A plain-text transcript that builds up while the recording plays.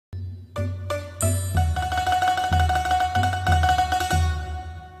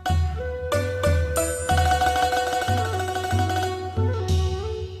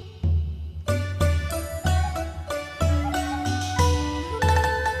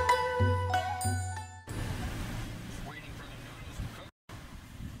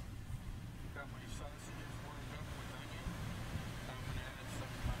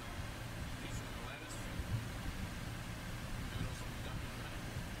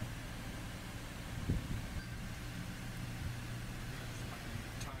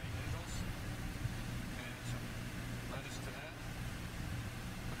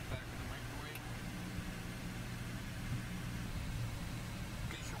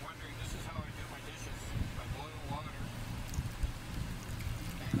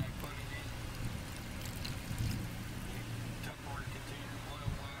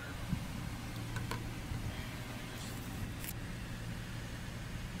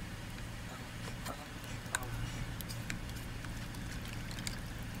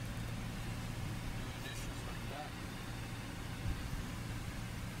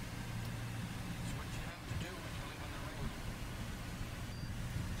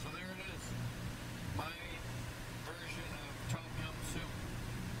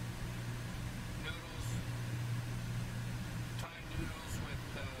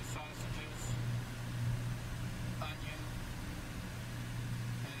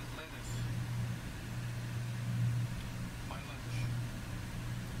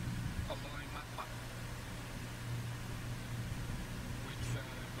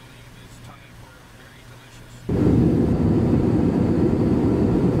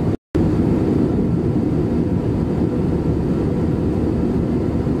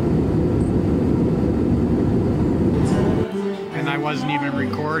wasn't even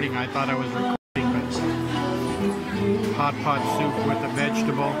recording. I thought I was recording, but hot pot soup with a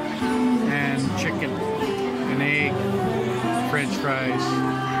vegetable and chicken, an egg, French fries.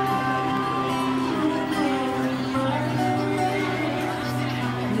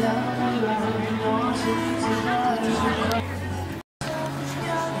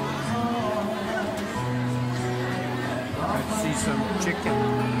 Let's see some chicken.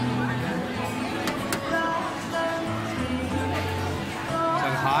 Is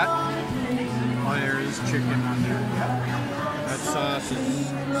that hot? Oh, there is chicken on there. That sauce is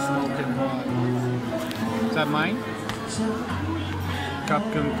smoking hot. Is that mine? Cup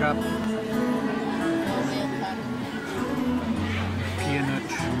cum cup. Peanut.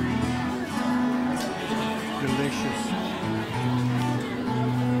 Delicious.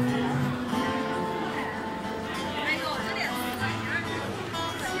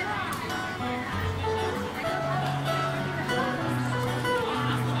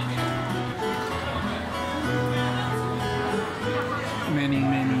 Many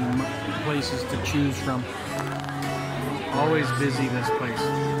places to choose from. Always busy, this place.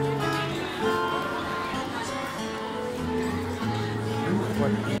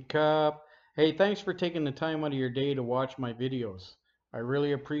 What cup? Hey, thanks for taking the time out of your day to watch my videos. I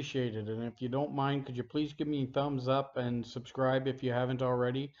really appreciate it. And if you don't mind, could you please give me a thumbs up and subscribe if you haven't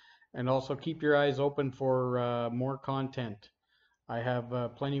already? And also keep your eyes open for more content. I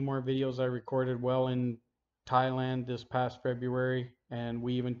have plenty more videos I recorded well in Thailand this past February, and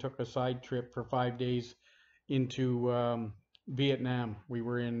we even took a side trip for 5 days into Vietnam. We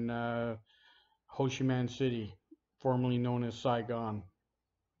were in Ho Chi Minh City, formerly known as Saigon,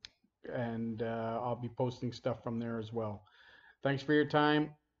 and I'll be posting stuff from there as well. Thanks for your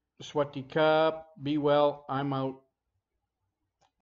time. Swati Cup. Be well. I'm out.